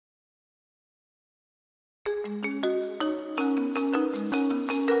The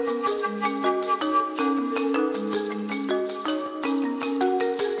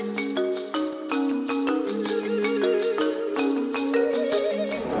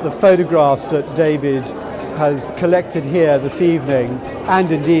photographs that David has collected here this evening,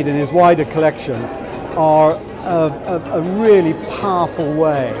 and indeed in his wider collection, are a really powerful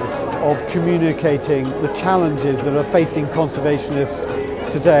way of communicating the challenges that are facing conservationists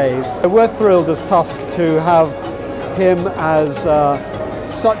today. We're thrilled as Tusk to have him as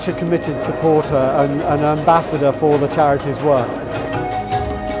such a committed supporter and an ambassador for the charity's work.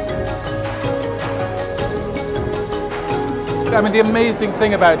 I mean, the amazing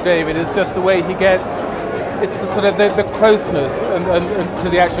thing about David is just the way he gets, it's the sort of the closeness and to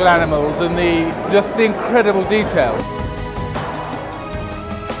the actual animals and just the incredible detail.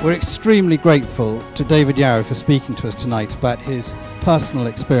 We're extremely grateful to David Yarrow for speaking to us tonight about his personal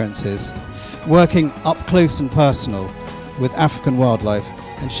experiences, working up close and personal with African wildlife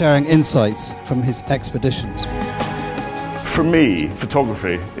and sharing insights from his expeditions. For me,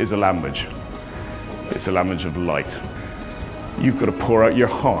 photography is a language. It's a language of light. You've got to pour out your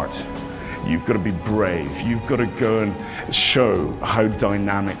heart. You've got to be brave. You've got to go and show how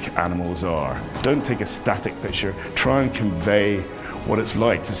dynamic animals are. Don't take a static picture. Try and convey what it's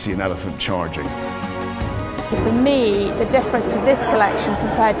like to see an elephant charging. For me, the difference with this collection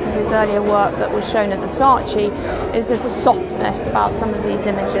compared to his earlier work that was shown at the Saatchi is there's a softness about some of these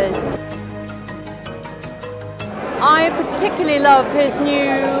images. I particularly love his new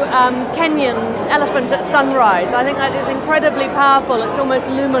Kenyan elephant at sunrise. I think that is incredibly powerful. It's almost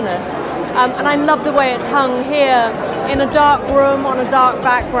luminous. And I love the way it's hung here in a dark room on a dark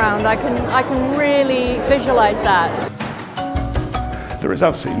background. I can really visualize that. There is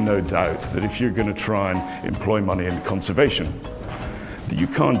absolutely no doubt that if you're going to try and employ money in conservation, that you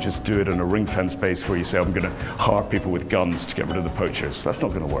can't just do it in a ring-fence base where you say, I'm going to hire people with guns to get rid of the poachers. That's not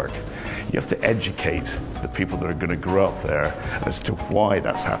going to work. You have to educate the people that are going to grow up there as to why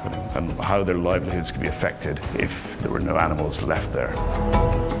that's happening and how their livelihoods could be affected if there were no animals left there.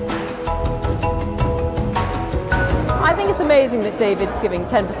 I think it's amazing that David's giving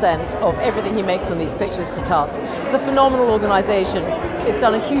 10% of everything he makes on these pictures to Tusk. It's a phenomenal organisation. It's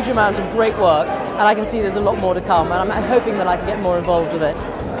done a huge amount of great work, and I can see there's a lot more to come, and I'm hoping that I can get more involved with it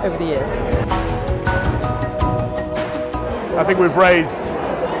over the years. I think we've raised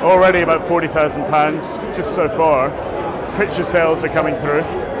already about £40,000 just so far. Picture sales are coming through,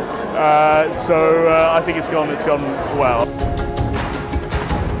 so I think it's gone well.